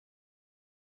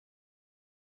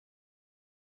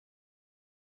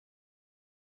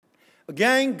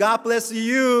Again, God bless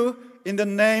you in the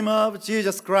name of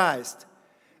Jesus Christ.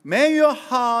 May your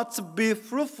hearts be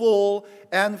fruitful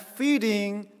and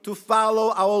feeding to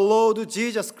follow our Lord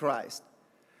Jesus Christ.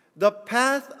 The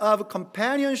path of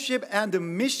companionship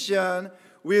and mission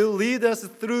will lead us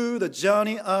through the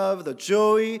journey of the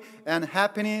joy and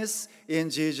happiness in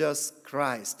Jesus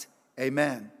Christ.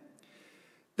 Amen.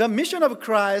 The mission of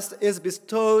Christ is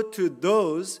bestowed to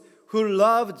those who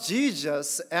love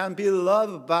Jesus and be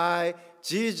loved by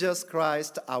Jesus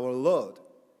Christ our Lord.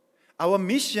 Our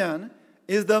mission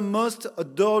is the most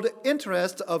adored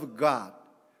interest of God,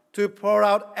 to pour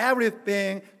out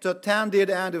everything to tend it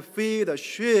and feed the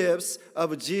sheep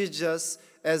of Jesus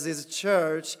as His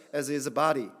church, as His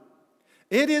body.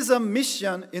 It is a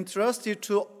mission entrusted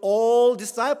to all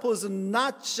disciples,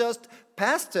 not just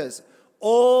pastors,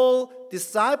 all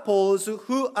disciples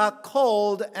who are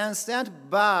called and sent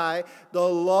by the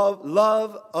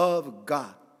love of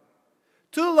God.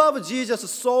 To love Jesus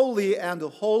solely and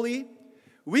wholly,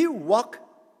 we walk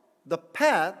the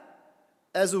path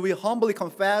as we humbly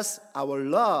confess our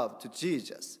love to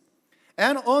Jesus.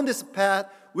 And on this path,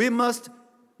 we must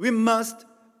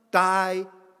die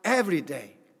every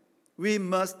day. We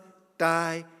must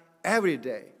die every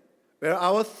day. Where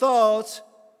our thoughts,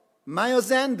 my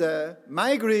agenda,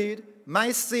 my greed,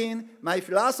 my sin, my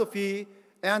philosophy,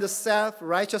 and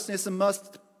self-righteousness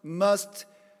must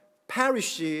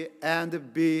perish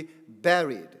and be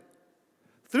buried.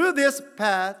 Through this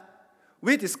path,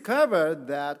 we discover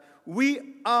that we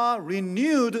are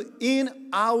renewed in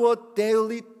our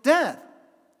daily death.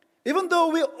 Even though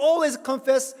we always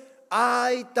confess,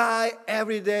 I die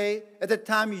every day, at the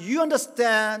time you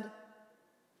understand,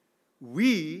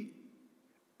 we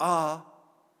are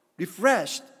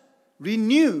refreshed,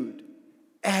 renewed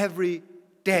every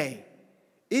day.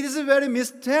 It is a very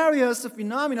mysterious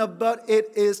phenomenon, but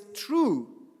it is true.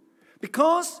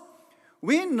 Because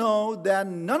we know that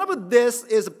none of this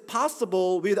is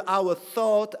possible with our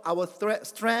thought, our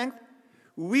strength.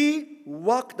 We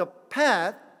walk the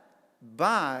path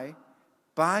by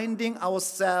binding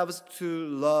ourselves to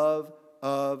love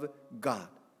of God.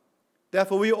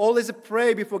 Therefore, we always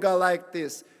pray before God like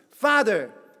this: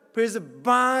 Father, please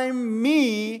bind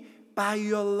me by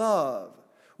your love.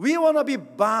 We want to be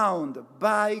bound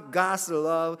by God's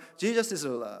love, Jesus'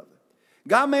 love.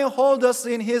 God may hold us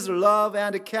in His love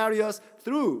and carry us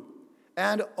through.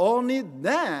 And only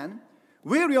then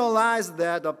we realize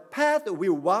that the path we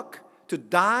walk to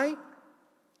die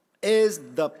is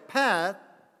the path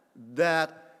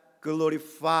that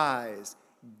glorifies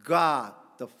God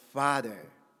the Father.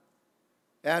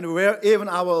 And where even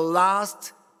our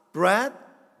last breath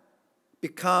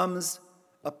becomes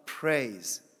a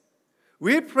praise.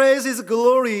 We praise His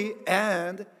glory,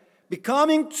 and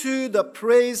becoming to the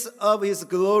praise of His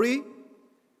glory,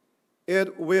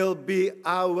 it will be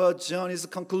our journey's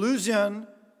conclusion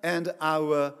and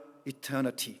our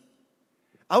eternity.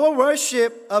 Our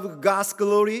worship of God's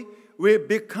glory will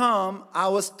become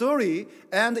our story,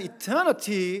 and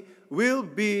eternity will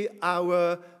be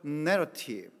our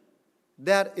narrative.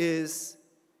 That is,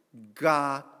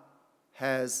 God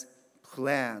has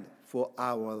planned for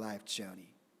our life journey.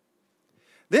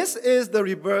 This is the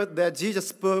rebirth that Jesus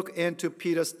spoke into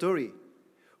Peter's story.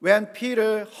 When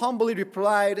Peter humbly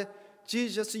replied,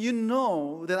 Jesus, you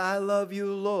know that I love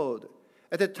you, Lord.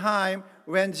 At the time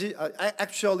when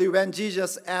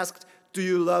Jesus asked, do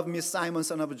you love me, Simon,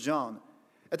 son of John?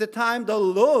 At the time, the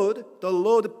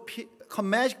Lord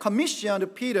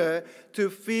commissioned Peter to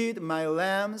feed my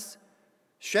lambs,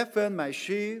 shepherd my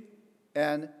sheep,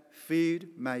 and feed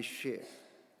my sheep.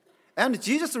 And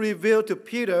Jesus revealed to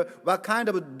Peter what kind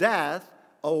of death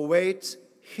awaits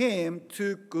him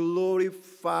to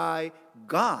glorify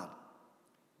God.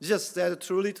 Jesus said,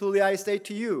 truly, truly, I say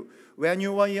to you, when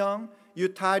you were young, you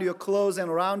tied your clothes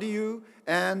around you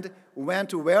and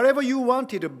went wherever you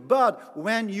wanted. But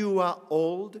when you are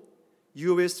old,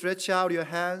 you will stretch out your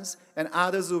hands, and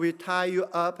others will tie you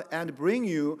up and bring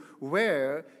you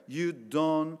where you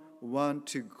don't want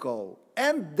to go.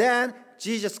 And then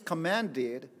Jesus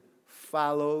commanded,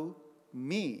 follow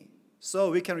me.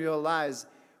 So we can realize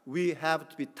we have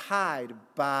to be tied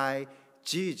by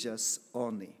Jesus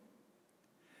only.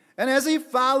 And as he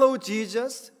followed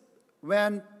Jesus,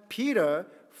 when Peter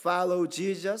followed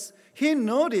Jesus, he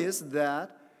noticed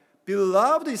that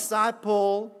beloved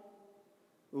disciple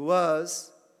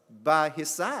was by his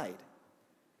side.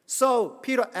 So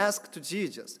Peter asked to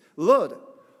Jesus, Lord,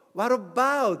 what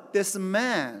about this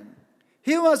man?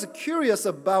 He was curious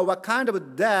about what kind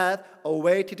of death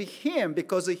awaited him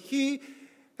because he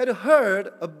had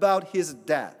heard about his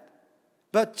death.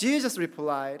 But Jesus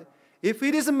replied, If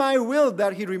it is my will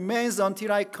that he remains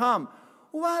until I come,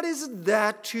 what is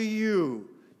that to you?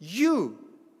 You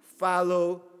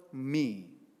follow me.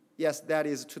 Yes, that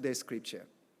is today's scripture.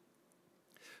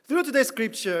 Through today's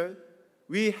scripture,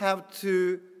 we have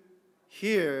to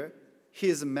hear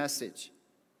his message.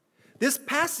 This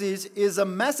passage is a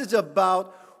message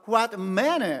about what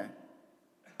manner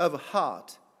of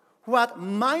heart, what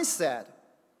mindset,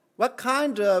 what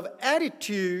kind of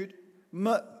attitude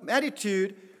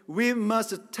we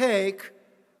must take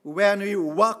when we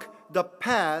walk the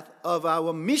path of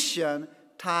our mission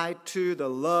tied to the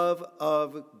love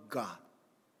of God.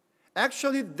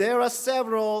 Actually, there are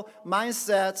several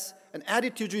mindsets and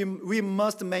attitudes we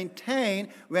must maintain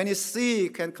when we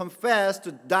seek and confess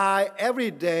to die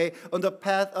every day on the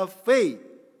path of faith.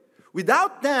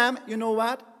 Without them, you know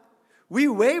what? We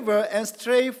waver and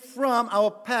stray from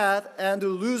our path and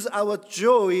lose our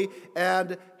joy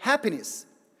and happiness.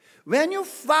 When you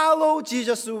follow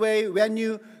Jesus' way, when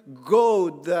you go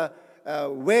the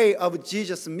way of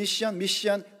Jesus'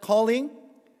 mission calling,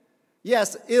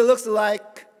 yes, it looks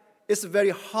like it's a very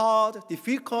hard,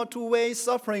 difficult way,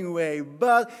 suffering way.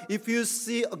 But if you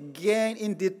see again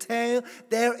in detail,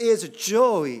 there is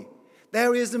joy.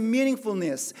 There is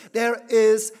meaningfulness. There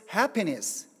is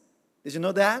happiness. Did you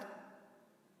know that?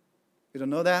 You don't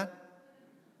know that?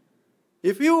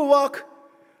 If you walk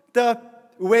the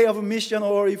way of mission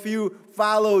or if you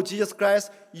follow Jesus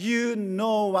Christ, you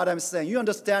know what I'm saying. You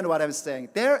understand what I'm saying.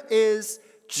 There is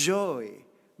joy,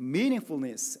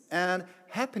 meaningfulness, and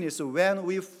happiness when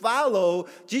we follow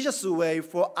Jesus' way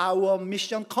for our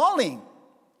mission calling.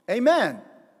 Amen.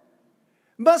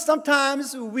 But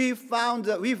sometimes we find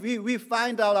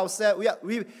ourselves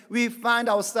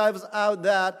out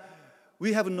that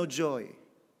we have no joy.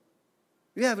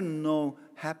 We have no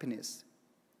happiness.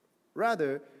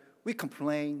 Rather, we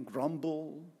complain,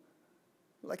 grumble,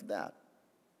 like that.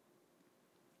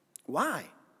 Why?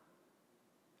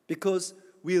 Because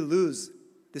we lose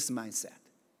this mindset.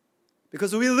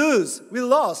 Because we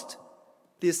lost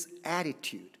this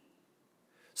attitude.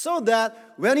 So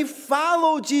that when we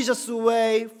follow Jesus'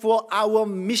 way for our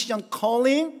mission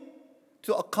calling,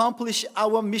 to accomplish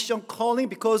our mission calling,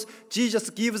 because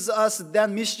Jesus gives us that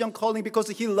mission calling because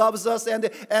he loves us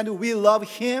and we love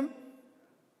him,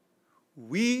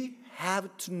 we have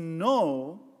to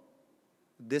know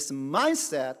this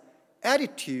mindset,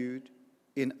 attitude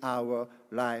in our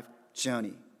life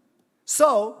journey.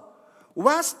 So,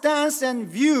 what stance and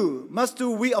view must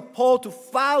we uphold to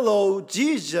follow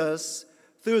Jesus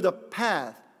through the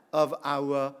path of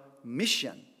our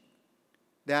mission?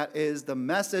 That is the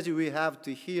message we have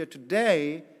to hear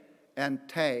today and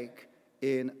take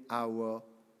in our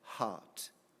heart.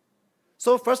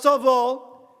 So first of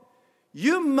all,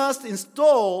 you must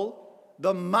install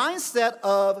the mindset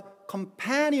of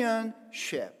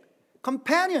companionship.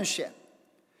 Companionship.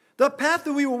 The path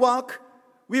we walk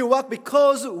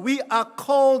because we are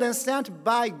called and sent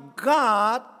by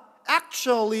God,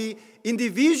 actually,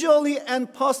 individually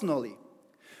and personally.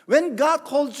 When God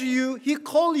called you, he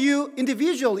called you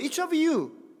individually, each of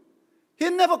you. He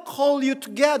never called you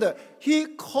together. He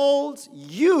called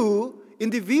you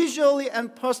individually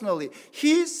and personally.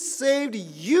 He saved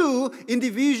you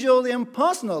individually and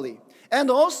personally. And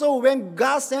also when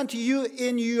God sent you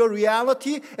in your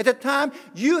reality, at the time,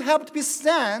 you have to be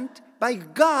sent by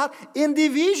God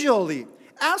individually.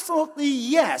 Absolutely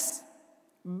yes.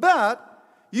 But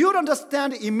you'll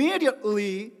understand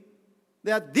immediately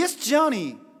that this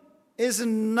journey is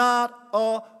not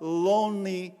a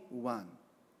lonely one.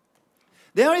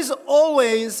 There is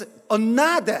always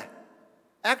another.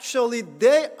 Actually,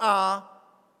 they are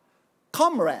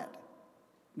comrades.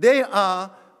 They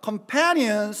are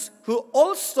companions who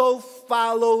also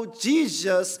follow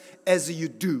Jesus as you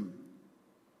do.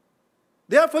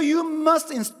 Therefore, you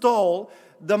must install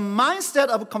the mindset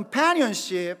of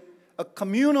companionship, a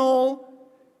communal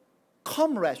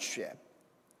comradeship.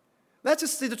 Let's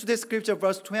see today's scripture,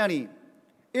 verse 20.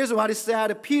 Here's what it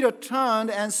said. Peter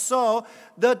turned and saw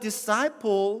the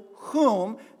disciple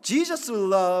whom Jesus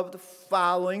loved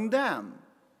following them.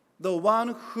 The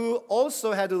one who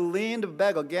also had leaned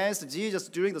back against Jesus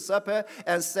during the supper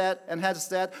and had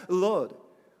said, Lord,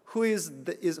 who is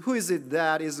it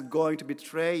that is going to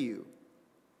betray you?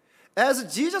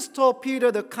 As Jesus told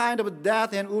Peter the kind of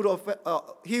death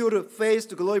he would face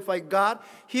to glorify God,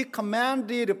 he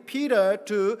commanded Peter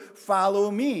to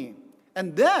follow me.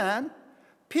 And then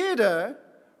Peter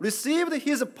received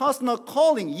his personal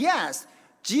calling. Yes,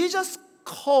 Jesus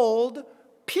called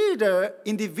Peter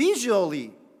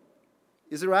individually.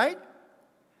 Is it right?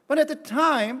 But at the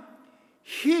time,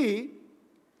 he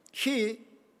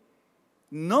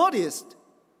noticed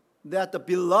that the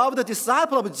beloved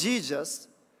disciple of Jesus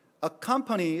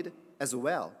accompanied as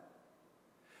well.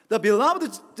 The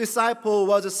beloved disciple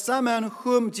was someone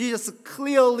whom Jesus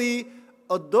clearly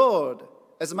adored,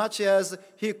 as much as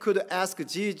he could ask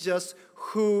Jesus,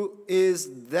 who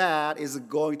is that is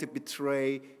going to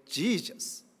betray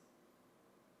Jesus?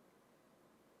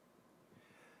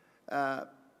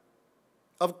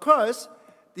 Of course,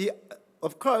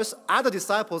 other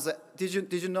disciples, did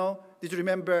you know? Did you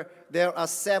remember there are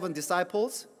 7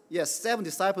 disciples? Yes, 7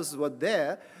 disciples were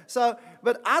there.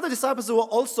 But other disciples were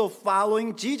also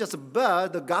following Jesus,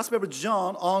 but the Gospel of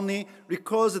John only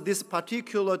records this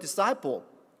particular disciple.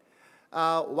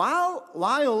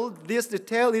 While this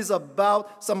detail is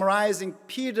about summarizing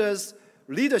Peter's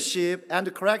leadership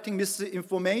and correcting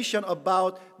misinformation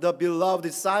about the beloved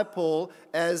disciple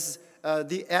as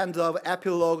the end of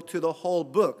epilogue to the whole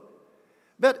book,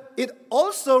 but it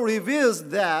also reveals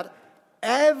that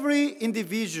every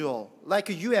individual, like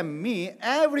you and me,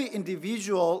 every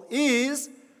individual is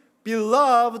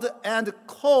beloved and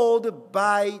called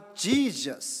by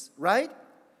Jesus, right?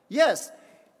 Yes,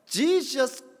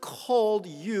 Jesus called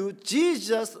you.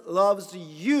 Jesus loves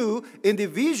you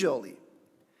individually.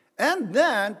 And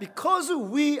then, because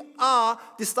we are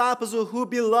disciples who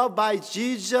be loved by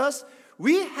Jesus,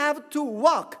 we have to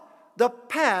walk the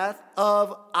path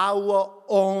of our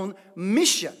own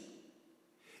mission.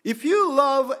 If you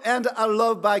love and are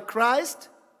loved by Christ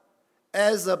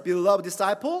as a beloved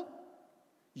disciple,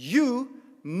 you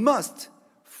must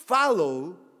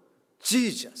follow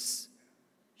Jesus.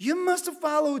 You must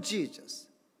follow Jesus.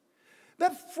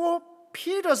 But for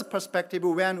Peter's perspective,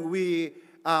 when we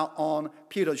are on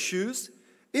Peter's shoes,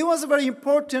 it was very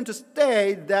important to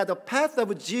state that the path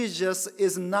of Jesus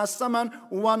is not someone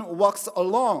one walks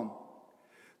alone.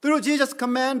 Through Jesus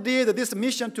commanded this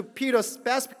mission to Peter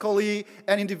specifically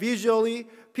and individually,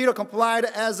 Peter complied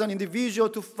as an individual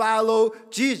to follow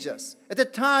Jesus. At the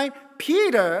time,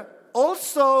 Peter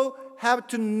also have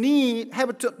to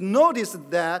notice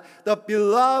that the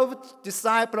beloved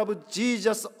disciple of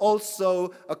Jesus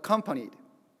also accompanied.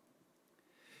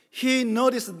 He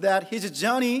noticed that his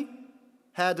journey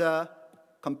had a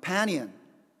companion.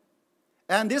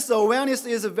 And this awareness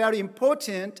is very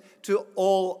important to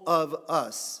all of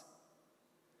us.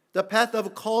 The path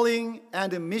of calling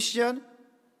and mission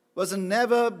was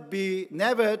never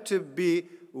to be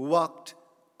walked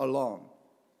alone.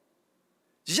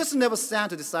 Jesus never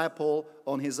sent a disciple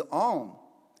on his own.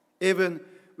 Even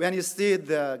when you see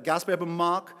the Gospel of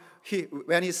Mark,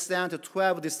 when he sent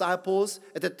 12 disciples,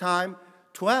 at the time,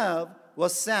 12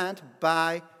 was sent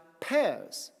by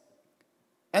pairs.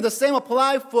 And the same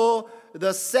applied for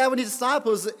the 70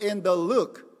 disciples in the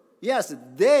Luke. Yes,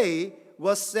 they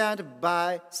were sent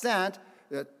by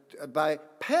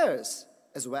pairs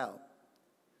as well.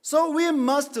 So we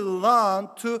must learn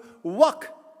to walk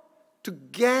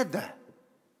together.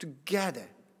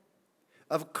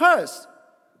 Of course,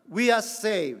 we are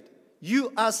saved.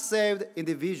 You are saved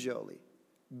individually.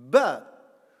 But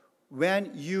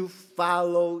when you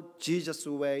follow Jesus'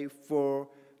 way for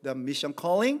the mission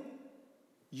calling,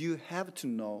 you have to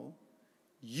know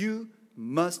you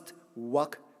must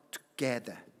walk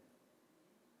together.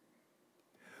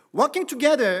 Walking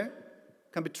together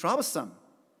can be troublesome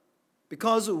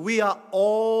because we are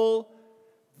all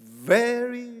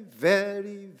very,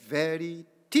 very, very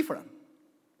different.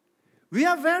 We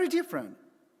are very different.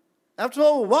 After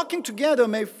all, walking together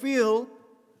may feel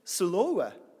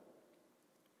slower.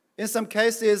 In some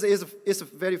cases, it's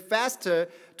very faster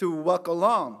to walk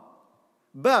alone.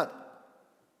 But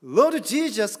Lord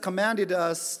Jesus commanded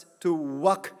us to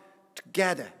walk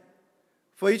together.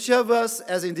 For each of us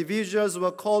as individuals,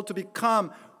 we're called to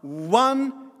become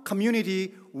one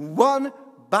community, one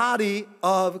body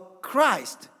of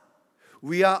Christ.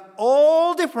 We are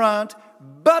all different,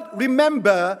 but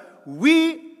remember,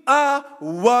 we are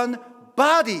one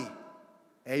body.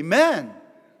 Amen.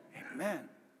 Amen.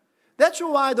 That's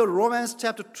why the Romans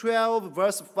chapter 12,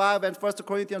 verse 5 and 1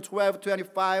 Corinthians 12,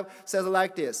 25 says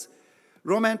like this.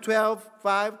 Romans 12,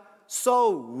 5,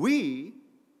 so we,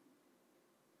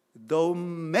 though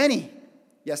many,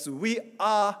 yes, we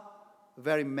are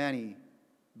very many,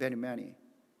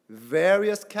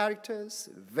 various characters,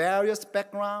 various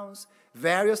backgrounds,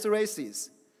 various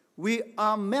races, we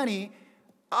are many,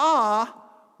 are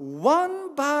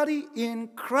one body in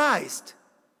Christ,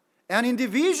 and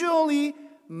individually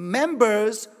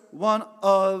members one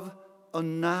of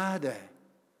another.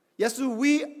 Yes,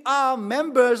 we are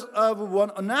members of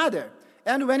one another.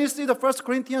 And when you see the 1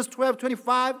 Corinthians 12,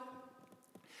 25,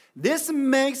 this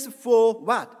makes for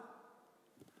what?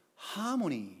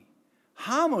 Harmony.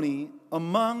 Harmony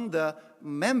among the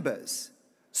members.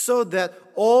 so that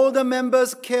all the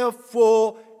members care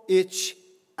for each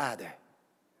other.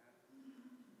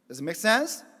 Does it make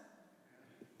sense?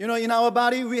 You know, in our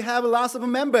body, we have lots of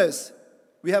members.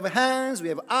 We have hands, we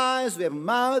have eyes, we have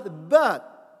mouth, but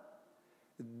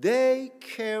they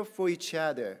care for each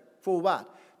other. For what?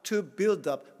 To build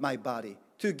up my body,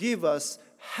 to give us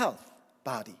health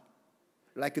body.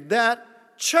 Like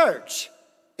that, church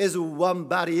is one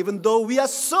body, even though we are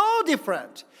so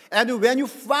different. And when you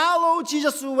follow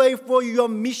Jesus' way for your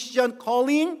mission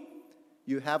calling,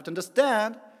 you have to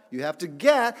understand, you have to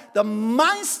get the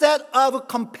mindset of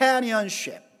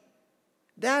companionship.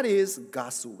 That is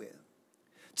God's will.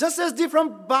 Just as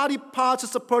different body parts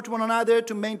support one another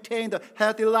to maintain the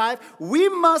healthy life, we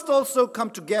must also come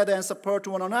together and support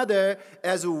one another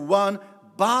as one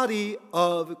body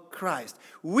of Christ.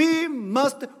 We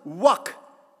must walk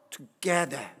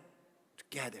together.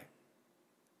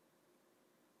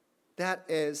 That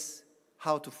is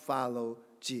how to follow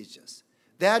Jesus.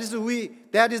 That is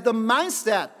the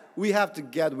mindset we have to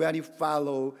get when we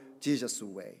follow Jesus'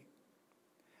 way.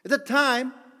 At the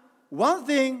time, one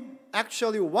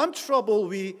trouble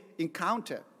we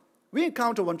encounter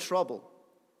one trouble.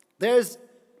 There's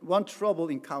one trouble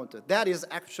encountered. That is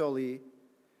actually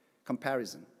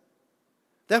comparison.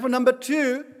 Therefore, number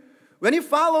 2, when you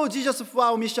follow Jesus for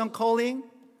our mission calling,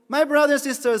 my brothers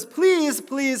and sisters, please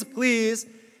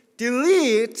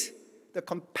delete the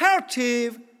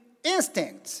comparative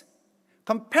instincts.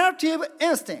 Comparative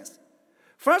instincts.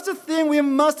 First thing we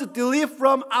must delete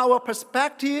from our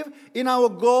perspective in our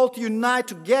goal to unite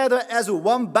together as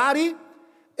one body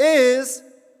is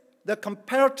the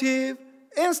comparative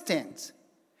instincts.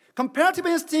 Comparative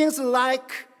instincts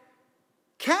like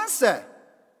cancer.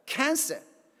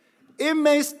 It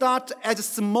may start as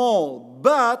small,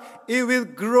 but it will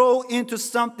grow into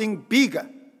something bigger,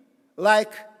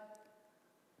 like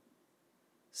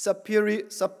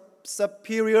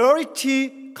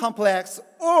superiority complex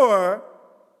or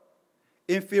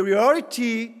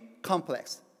inferiority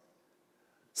complex.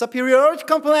 Superiority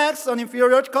complex and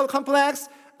inferiority complex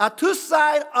are two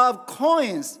sides of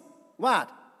coins. What?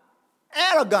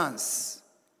 Arrogance.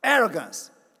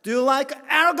 Do you like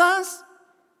arrogance?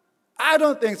 I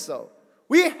don't think so.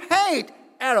 We hate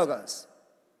arrogance.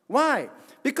 Why?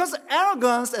 Because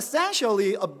arrogance is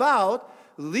essentially about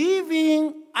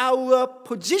leaving our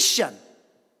position.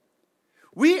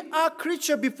 We are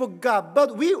creatures before God,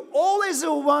 but we always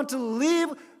want to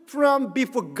live from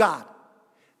before God.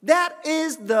 That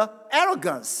is the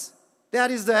arrogance.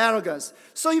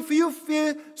 So if you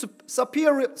feel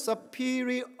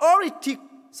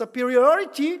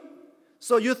superiority,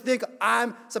 so you think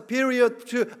I'm superior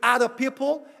to other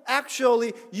people,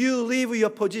 actually you leave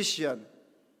your position.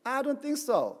 I don't think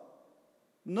so.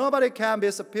 Nobody can be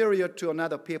superior to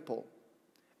another people.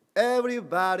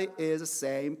 Everybody is the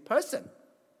same person.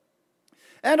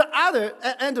 And the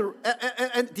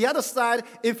other side,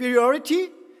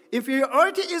 inferiority.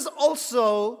 Inferiority is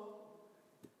also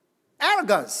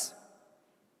arrogance.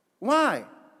 Why?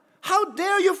 How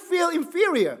dare you feel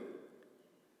inferior?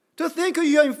 To think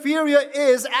you're inferior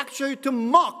is actually to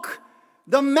mock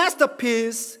the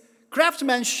masterpiece,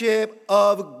 craftsmanship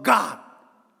of God.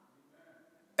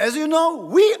 As you know,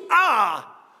 we are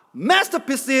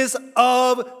masterpieces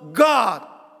of God.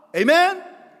 Amen?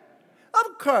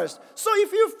 Of course. So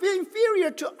if you feel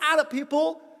inferior to other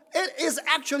people, it is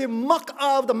actually mock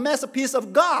of the masterpiece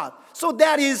of God. So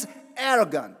that is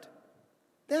arrogant.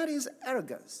 That is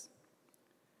arrogance.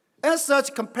 As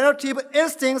such, comparative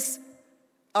instincts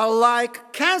are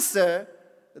like cancer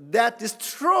that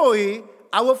destroy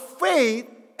our faith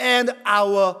and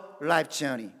our life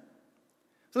journey.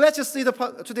 So let's just see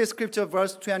today's scripture,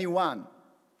 verse 21.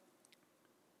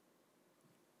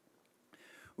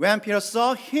 When Peter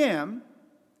saw him,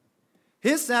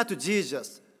 he said to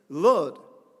Jesus, "Lord,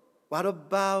 what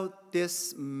about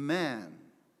this man?"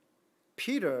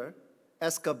 Peter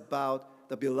asked about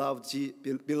the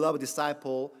beloved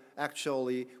disciple,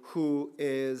 actually, who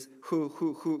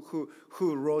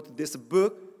wrote this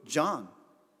book, John.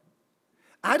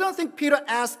 I don't think Peter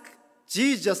asked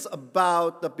Jesus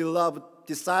about the beloved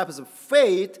disciples'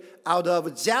 faith out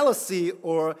of jealousy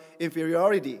or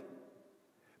inferiority.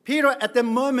 Peter, at that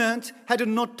moment, had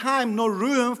no time, no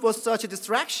room for such a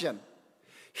distraction.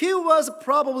 He was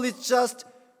probably just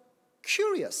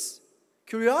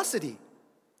curiosity.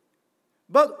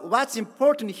 But what's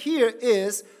important here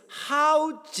is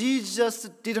how Jesus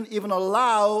didn't even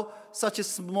allow such a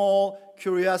small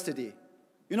curiosity.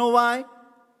 You know why?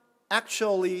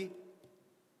 Actually,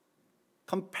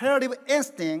 comparative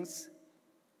instincts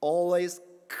always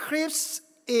creeps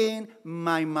in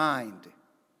my mind.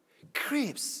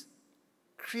 Creeps.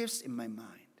 creeps in my mind.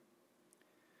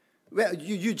 Well,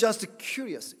 you just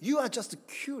curious. You are just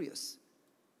curious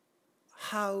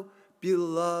how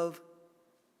beloved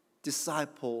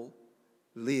disciple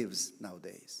lives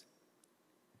nowadays.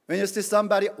 When you see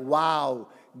somebody, wow,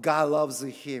 God loves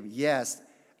him. Yes,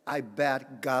 I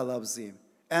bet God loves him.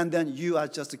 And then you are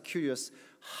just curious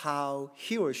how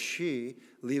he or she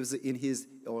lives in his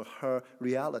or her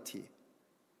reality.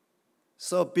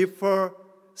 So before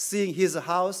seeing his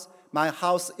house, my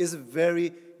house is a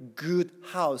very good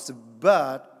house.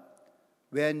 But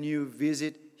when you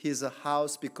visit his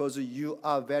house because you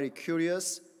are very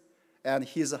curious, and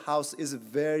his house is a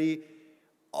very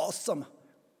awesome,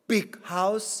 big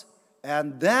house,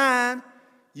 and then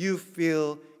you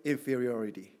feel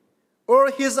inferiority.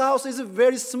 Or his house is a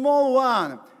very small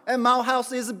one, and my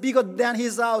house is bigger than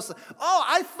his house. Oh,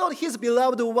 I thought he's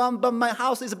beloved one, but my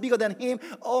house is bigger than him.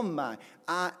 Oh my,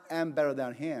 I am better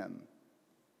than him.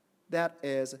 That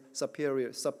is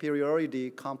superiority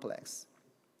complex.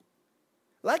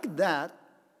 Like that,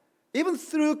 even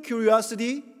through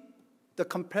curiosity, the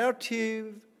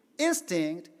comparative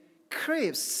instinct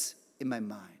creeps in my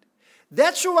mind.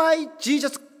 That's why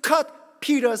Jesus cut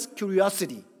Peter's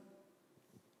curiosity.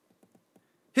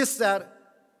 He said,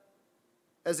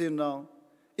 as you know,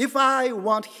 if I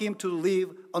want him to live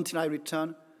until I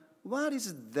return, what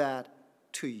is that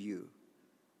to you?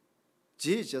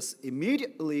 Jesus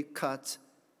immediately cut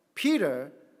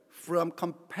Peter from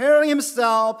comparing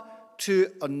himself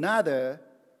to another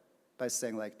by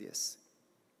saying like this.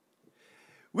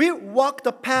 We walk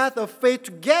the path of faith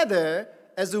together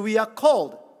as we are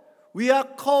called. We are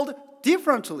called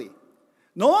differently.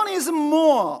 No one is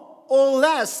more or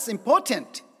less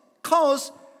important,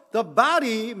 because the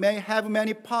body may have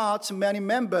many parts, many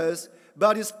members,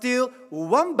 but it's still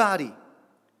one body.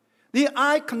 The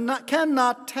eye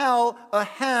cannot tell a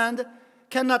hand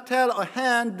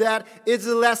that it's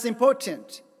less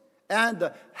important, and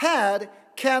the head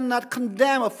cannot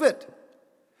condemn a foot.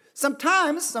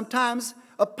 Sometimes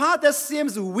a part that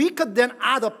seems weaker than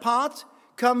other parts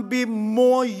can be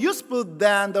more useful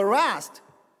than the rest.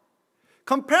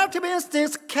 Comparative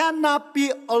instincts cannot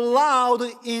be allowed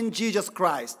in Jesus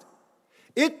Christ.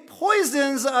 It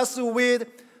poisons us with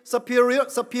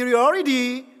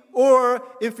superiority or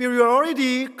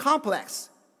inferiority complex.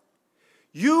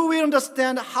 You will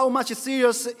understand how much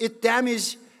serious it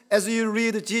damages as you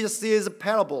read Jesus'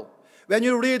 parable. When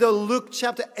you read Luke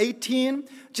chapter 18,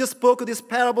 Jesus spoke this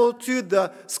parable to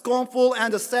the scornful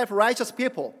and the self-righteous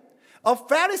people. A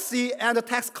Pharisee and a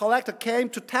tax collector came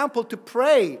to temple to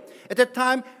pray. At that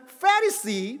time,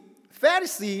 Pharisee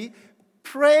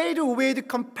prayed with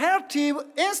comparative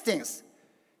instincts.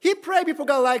 He prayed before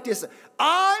God like this: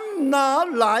 I'm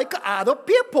not like other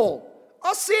people,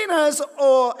 or sinners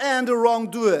and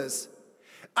wrongdoers.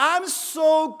 I'm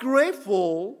so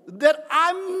grateful that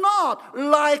I'm not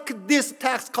like this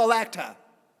tax collector.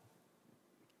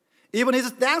 Even his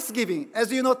thanksgiving,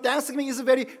 as you know, thanksgiving is a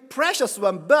very precious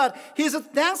one, but his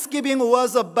thanksgiving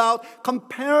was about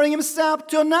comparing himself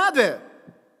to another.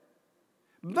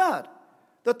 But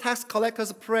the tax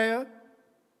collector's prayer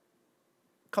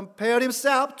compared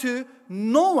himself to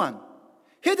no one.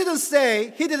 He didn't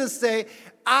say,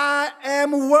 I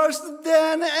am worse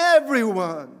than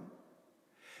everyone.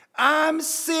 I'm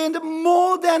sinned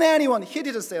more than anyone. He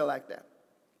didn't say it like that.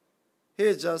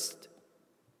 He just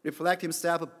reflected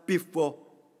himself before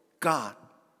God.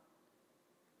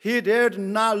 He dared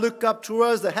not look up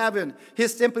towards the heaven. He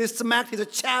simply smacked his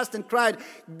chest and cried,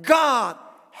 God,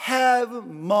 have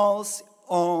mercy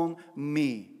on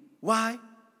me. Why?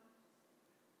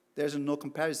 There's no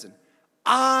comparison.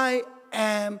 I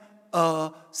am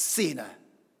a sinner.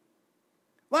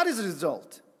 What is the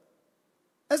result?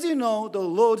 As you know, the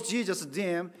Lord Jesus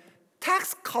deemed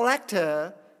tax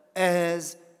collector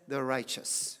as the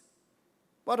righteous.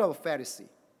 What of a Pharisee?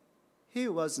 He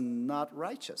was not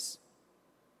righteous.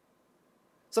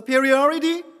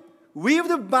 Superiority,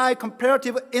 weaved by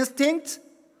comparative instinct,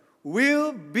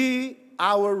 will be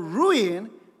our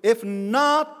ruin if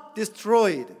not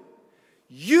destroyed.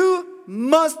 You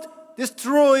must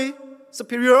destroy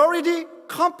superiority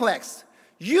complex.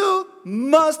 You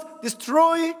must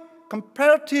destroy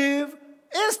comparative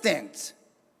instincts.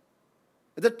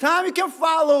 At the time you can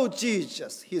follow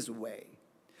Jesus, his way.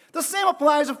 The same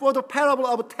applies for the parable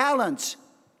of talents.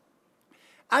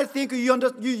 I think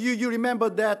you remember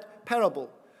that parable.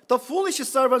 The foolish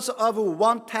servants of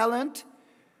 1 talent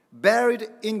buried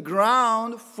in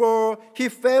ground, for he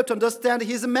failed to understand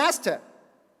his master.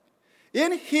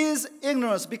 In his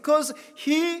ignorance, because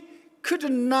he could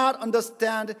not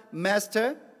understand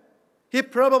master, He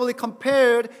probably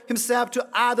compared himself to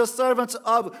other servants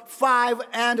of 5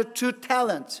 and 2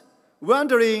 talents,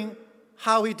 wondering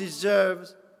how he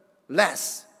deserves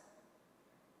less.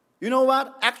 You know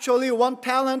what? Actually, 1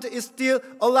 talent is still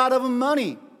a lot of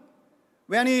money.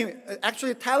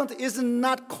 Actually, talent is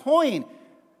not coin.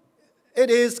 It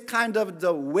is kind of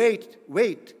the weight,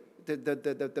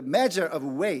 the measure of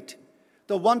weight.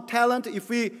 The 1 talent, if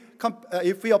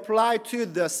we apply to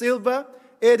the silver,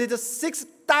 it is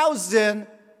 6,000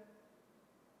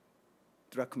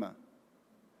 drachma.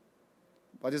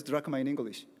 What is drachma in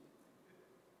English?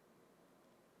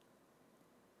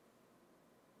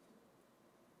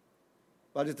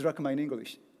 What is drachma in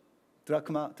English?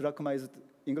 Drachma is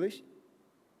English?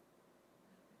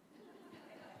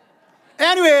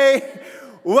 Anyway,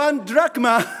 1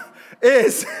 drachma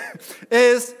is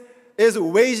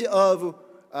wage of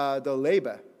the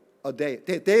labor a day,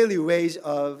 the daily wage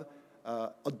of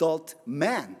adult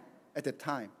man at the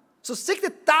time. So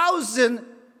 60,000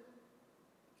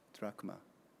 drachma.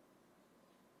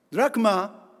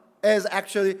 Drachma is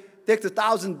actually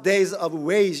 60,000 days of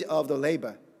wage of the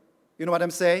labor. You know what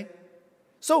I'm saying?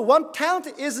 So 1 talent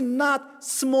is not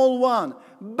small one,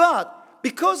 but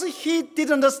because he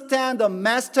didn't understand the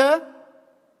master,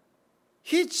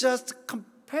 he just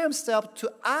compared himself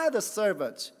to other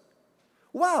servants.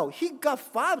 Wow, he got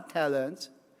 5 talents.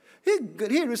 He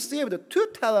received 2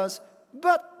 talents,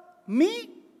 but me?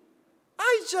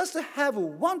 I just have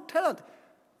 1 talent.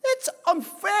 It's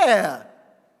unfair.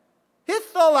 He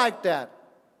thought like that.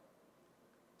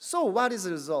 So what is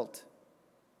the result?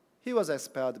 He was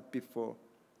expelled before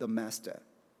the master.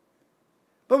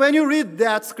 But when you read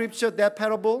that scripture, that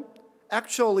parable,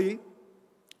 actually,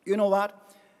 you know what?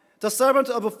 The servant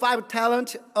of 5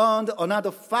 talents earned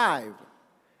another 5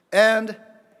 and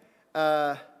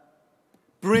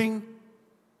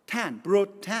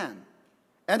brought 10.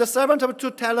 And the servant of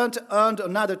 2 talents earned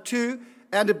another 2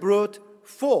 and brought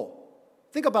 4.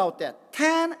 Think about that.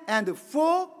 10 and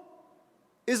 4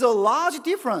 is a large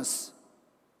difference.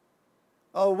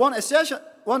 One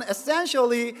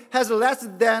essentially has less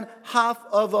than half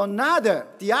of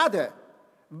the other.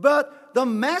 But the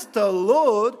master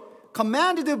Lord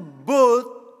commanded both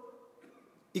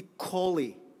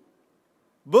equally.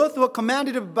 Both were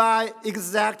commanded by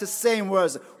exact same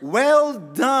words. Well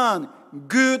done,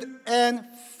 good and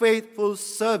faithful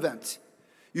servant.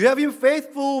 You have been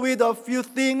faithful with a few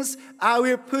things. I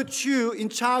will put you in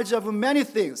charge of many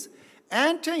things.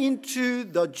 Enter into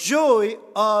the joy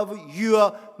of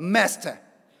your master.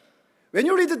 When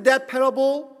you read that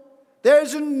parable, there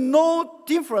is no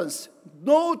difference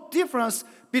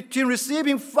between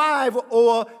receiving 5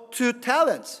 or 2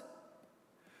 talents.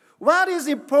 What is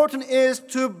important is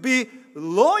to be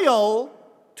loyal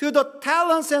to the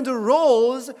talents and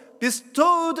roles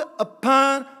bestowed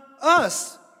upon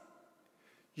us.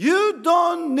 You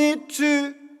don't need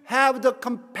to have the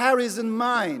comparison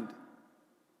mind,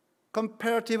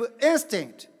 comparative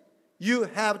instinct. You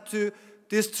have to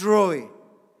destroy.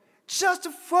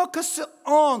 Just focus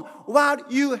on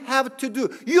what you have to do.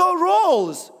 Your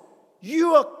roles,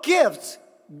 your gifts,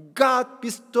 God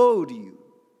bestowed you.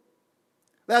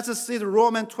 Let's see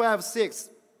Romans 12:6.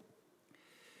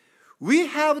 We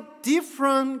have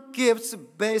different gifts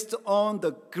based on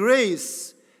the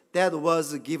grace that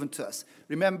was given to us.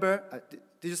 Remember,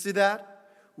 did you see that?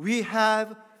 We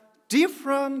have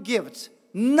different gifts,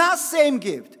 not same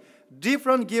gift.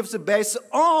 Different gifts based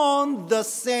on the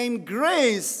same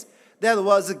grace that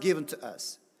was given to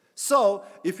us. So,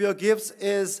 if your gift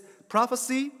is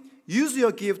prophecy, use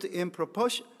your gift in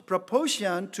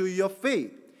proportion to your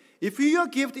faith. If your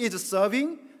gift is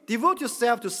serving, devote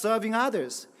yourself to serving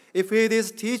others. If it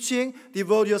is teaching,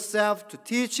 devote yourself to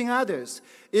teaching others.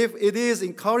 If it is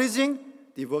encouraging,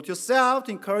 devote yourself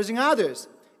to encouraging others.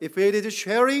 If it is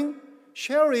sharing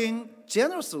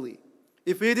generously.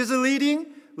 If it is leading,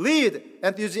 lead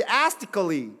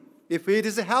enthusiastically. If it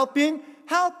is helping,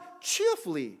 help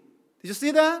cheerfully. Did you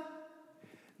see that?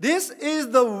 This is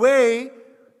the way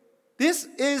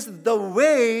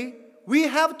we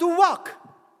have to walk.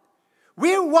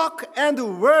 We walk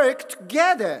and work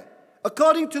together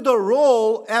according to the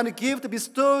role and gift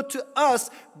bestowed to us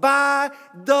by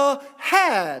the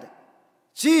head,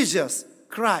 Jesus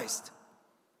Christ.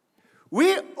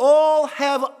 We all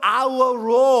have our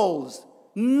roles,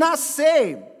 not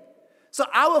same. So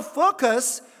our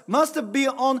focus must be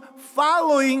on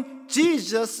following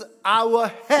Jesus, our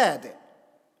head.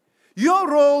 Your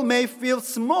role may feel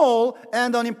small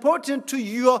and unimportant to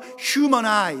your human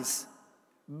eyes.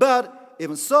 But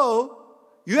even so,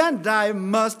 you and I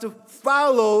must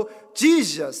follow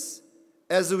Jesus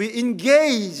as we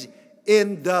engage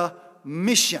in the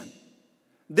mission.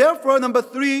 Therefore, number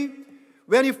 3,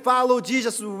 when we follow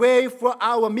Jesus' way for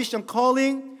our mission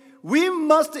calling, we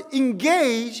must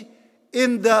engage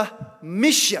in the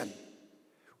mission.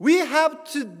 We have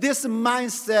this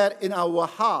mindset in our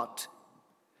heart.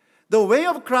 The way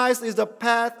of Christ is the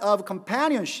path of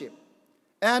companionship,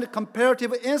 and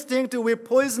comparative instinct will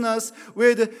poison us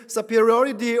with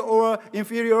superiority or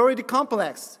inferiority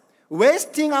complex,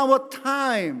 wasting our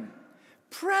time,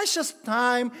 precious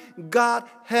time God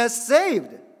has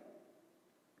saved.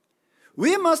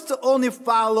 We must only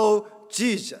follow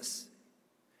Jesus.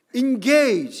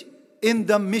 Engage in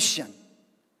the mission.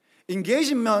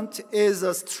 Engagement is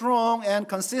a strong and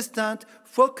consistent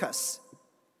focus.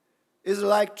 It's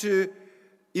like to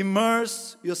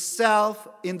immerse yourself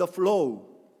in the flow.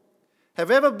 Have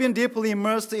you ever been deeply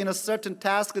immersed in a certain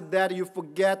task that you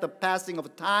forget the passing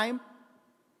of time?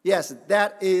 Yes,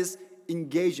 that is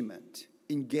engagement.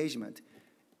 Engagement.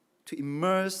 To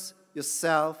immerse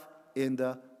yourself in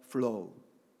the flow.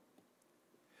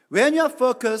 When you are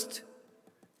focused,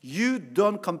 you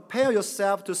don't compare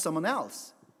yourself to someone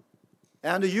else.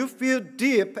 And you feel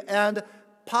deep and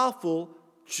powerful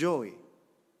joy.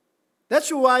 That's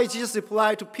why Jesus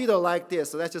replied to Peter like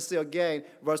this. So let's just see again,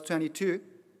 verse 22.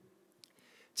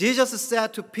 Jesus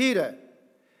said to Peter,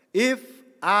 if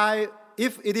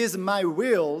it is my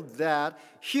will that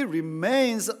he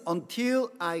remains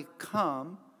until I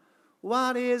come,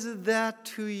 what is that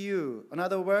to you? In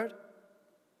other words,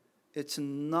 it's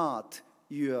not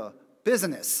your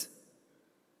business.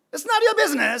 It's not your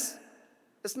business.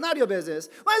 It's not your business.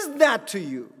 What is that to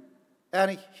you?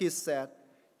 And he said,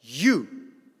 you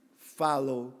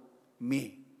follow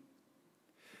me.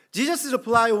 Jesus'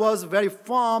 reply was very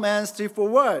firm and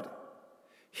straightforward.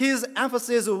 His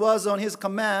emphasis was on his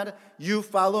command, you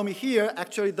follow me here.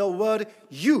 Actually, the word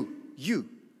you.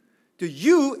 The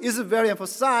you is a very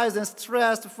emphasized and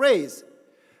stressed phrase.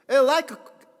 Like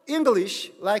in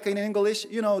English,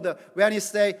 when you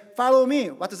say, follow me,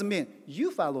 what does it mean?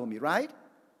 You follow me, right?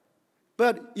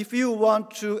 But if you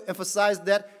want to emphasize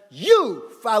that,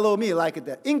 you follow me like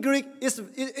that. In Greek,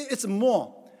 it's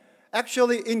more.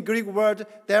 Actually, in Greek word,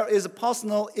 there is a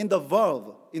personal in the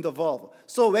verb.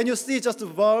 So when you see just the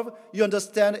verb, you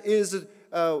understand it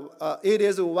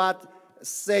is what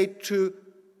say to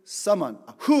someone.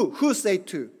 Who say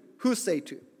to? Who say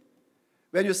to?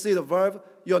 When you see the verb,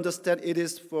 you understand it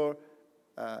is for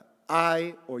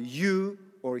I or you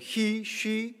or he,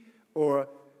 she, or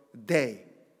they.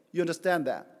 You understand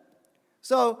that?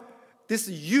 So this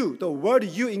you, the word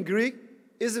you in Greek,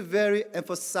 is a very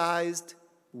emphasized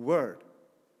word.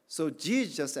 So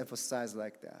Jesus emphasized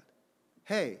like that.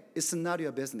 Hey, it's not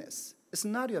your business. It's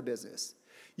not your business.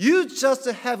 You just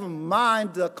have in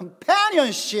mind the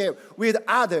companionship with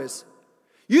others.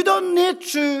 You don't need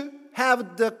to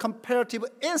have the comparative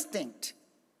instinct.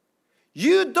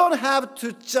 You don't have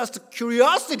to just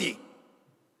curiosity.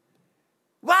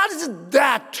 What is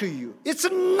that to you? It's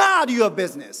not your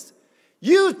business.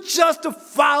 You just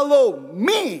follow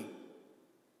me.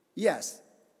 Yes.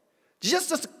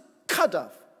 Just cut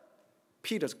off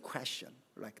Peter's question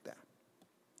like that.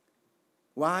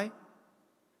 Why?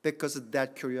 Because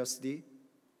that curiosity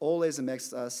always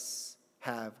makes us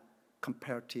have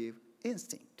comparative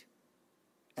instinct.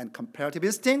 And comparative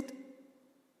instinct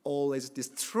always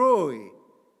destroys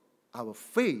our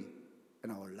faith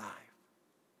and our life.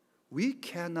 We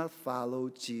cannot follow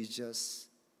Jesus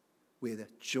with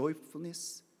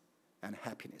joyfulness and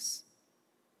happiness,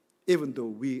 even though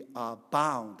we are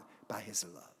bound by his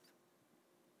love.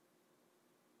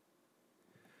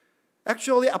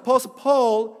 Actually, Apostle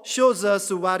Paul shows us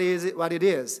what it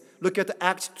is. Look at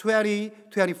Acts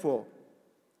 20:24.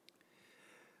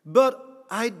 But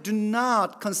I do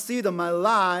not consider my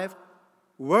life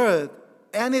worth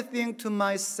anything to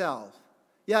myself.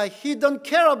 Yeah, he don't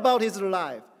care about his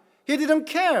life. He didn't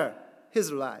care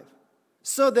his life.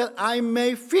 So that I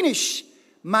may finish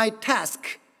my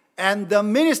task and the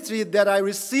ministry that I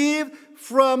received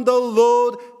from the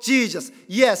Lord Jesus.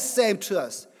 Yes, same to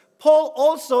us. Paul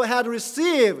also had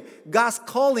received God's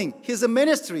calling, his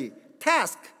ministry,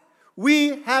 task.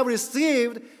 We have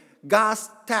received God's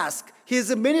task,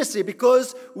 his ministry,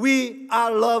 because we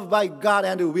are loved by God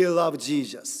and we love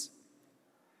Jesus.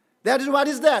 That is what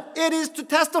is that? It is to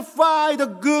testify the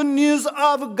good news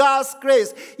of God's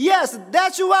grace. Yes,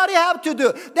 that's what we have to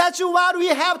do. That's what we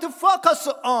have to focus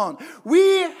on.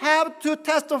 We have to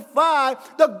testify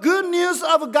the good news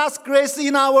of God's grace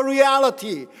in our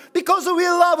reality. Because we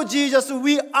love Jesus,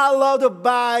 we are loved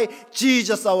by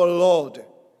Jesus our Lord.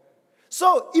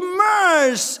 So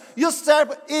immerse yourself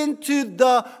into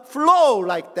the flow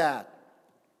like that.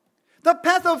 The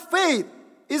path of faith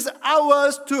is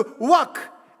ours to walk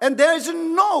and there is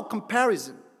no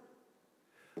comparison.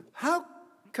 How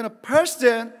can a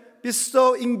person be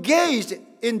so engaged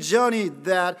in journey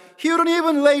that he wouldn't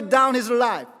even lay down his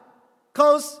life?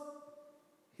 Because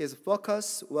his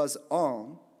focus was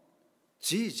on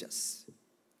Jesus.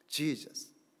 Jesus.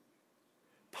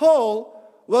 Paul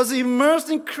was immersed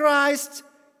in Christ's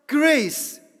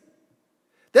grace.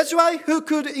 That's why he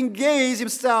could engage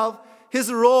himself,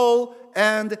 his role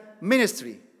and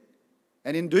ministry.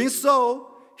 And in doing so,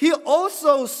 he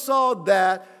also saw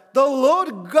that the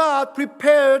Lord God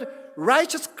prepared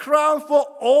righteous crown for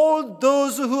all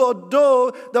those who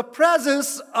adore the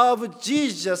presence of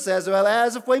Jesus as well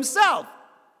as for himself.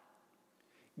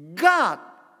 God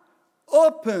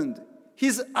opened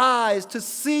his eyes to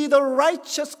see the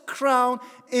righteous crown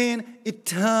in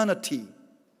eternity.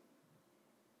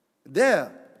 And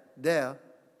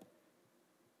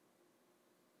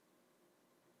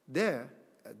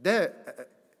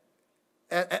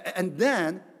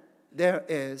then there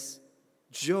is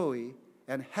joy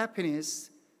and happiness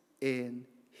in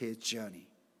his journey,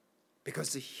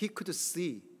 because he could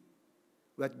see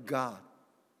what God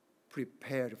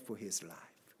prepared for his life.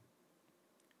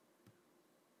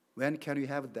 When can we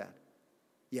have that?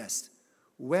 Yes,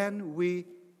 when we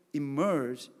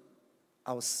immerse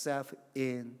ourselves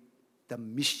in the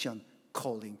mission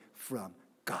calling from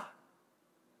God.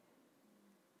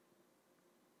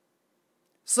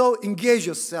 So engage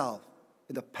yourself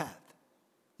in the path,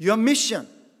 your mission,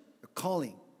 your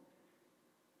calling.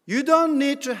 You don't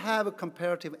need to have a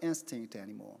comparative instinct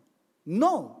anymore.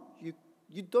 No,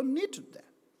 you don't need to do that.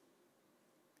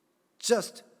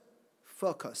 Just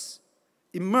focus,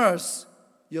 immerse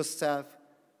yourself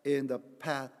in the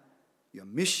path, your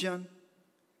mission,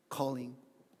 calling,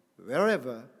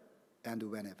 wherever and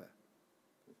whenever.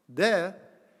 There,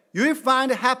 you will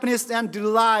find happiness and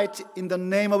delight in the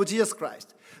name of Jesus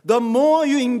Christ. The more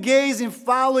you engage in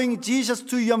following Jesus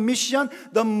to your mission,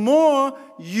 the more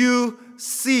you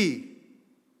see.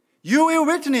 You will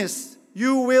witness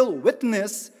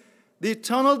the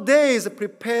eternal days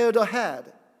prepared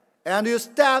ahead, and your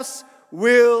steps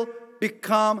will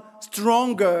become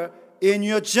stronger in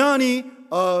your journey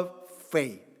of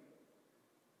faith.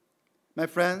 My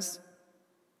friends,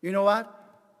 you know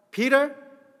what? Peter,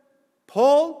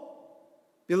 Paul,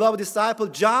 beloved disciple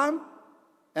John,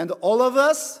 and all of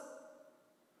us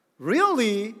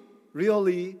really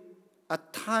are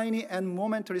tiny and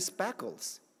momentary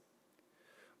speckles.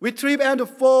 We trip and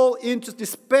fall into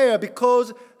despair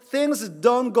because things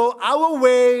don't go our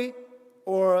way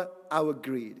or our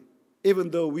greed, even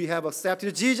though we have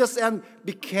accepted Jesus and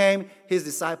became his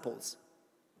disciples.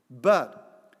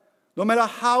 But no matter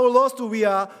how lost we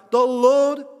are, the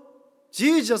Lord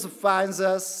Jesus finds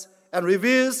us and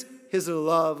reveals his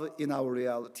love in our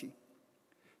reality.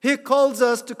 He calls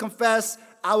us to confess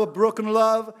our broken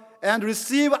love and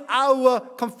receive our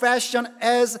confession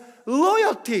as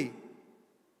loyalty.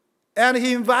 And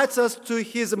he invites us to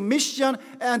his mission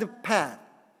and path.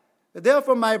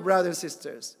 Therefore, my brothers and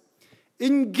sisters,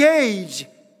 engage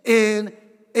in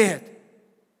it.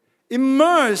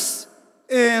 Immerse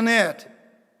in it.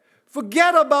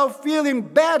 Forget about feeling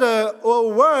better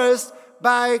or worse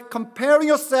by comparing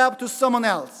yourself to someone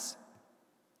else.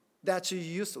 That's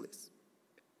useless.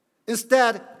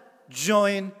 Instead,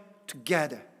 join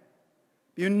together,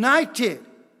 united,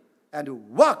 and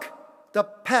walk the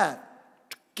path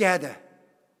together.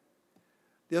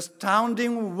 The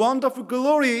astounding, wonderful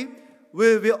glory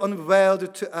will be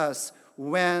unveiled to us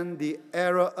when the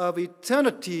era of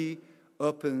eternity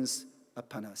opens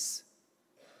upon us.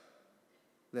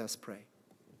 Let us pray.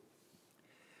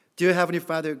 Dear Heavenly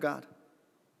Father God,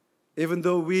 even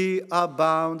though we are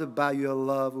bound by your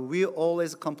love, we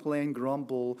always complain,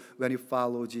 grumble when we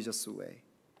follow Jesus' way,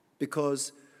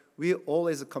 because we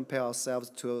always compare ourselves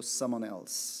to someone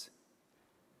else.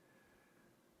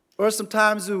 Or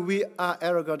sometimes we are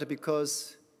arrogant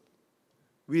because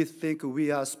we think we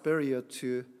are superior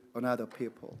to another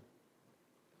people.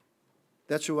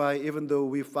 That's why even though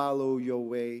we follow your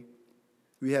way,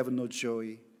 we have no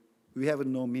joy, we have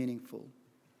no meaningful,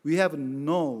 we have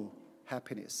no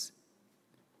happiness.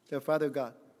 Dear Father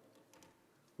God,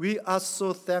 we are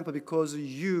so thankful because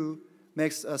you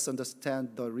makes us understand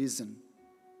the reason.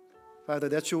 Father,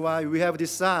 that's why we have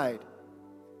decided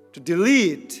to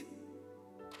delete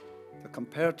the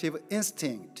comparative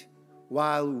instinct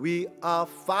while we are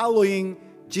following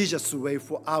Jesus' way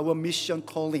for our mission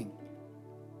calling.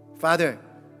 Father,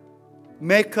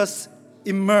 make us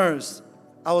immerse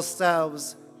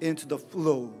ourselves into the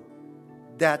flow,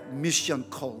 that mission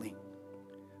calling.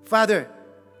 Father,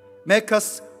 make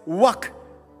us walk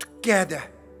together.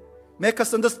 Make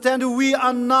us understand we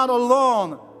are not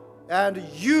alone and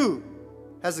you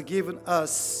has given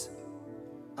us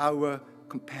our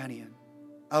companion,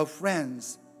 our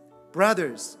friends,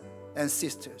 brothers, and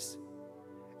sisters.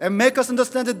 And make us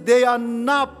understand that they are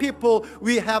not people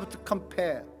we have to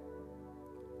compare.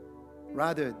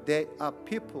 Rather, they are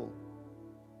people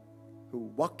who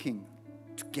are walking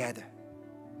together.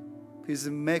 Please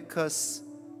make us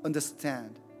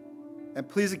understand. And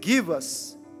please give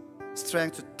us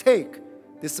strength to take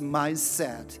this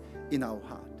mindset in our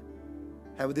heart.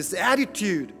 Have this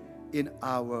attitude in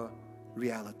our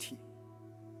reality.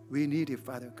 We need it,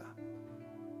 Father God.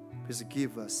 Please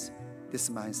give us this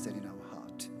mindset in our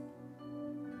heart.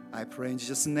 I pray in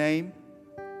Jesus' name,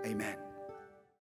 amen.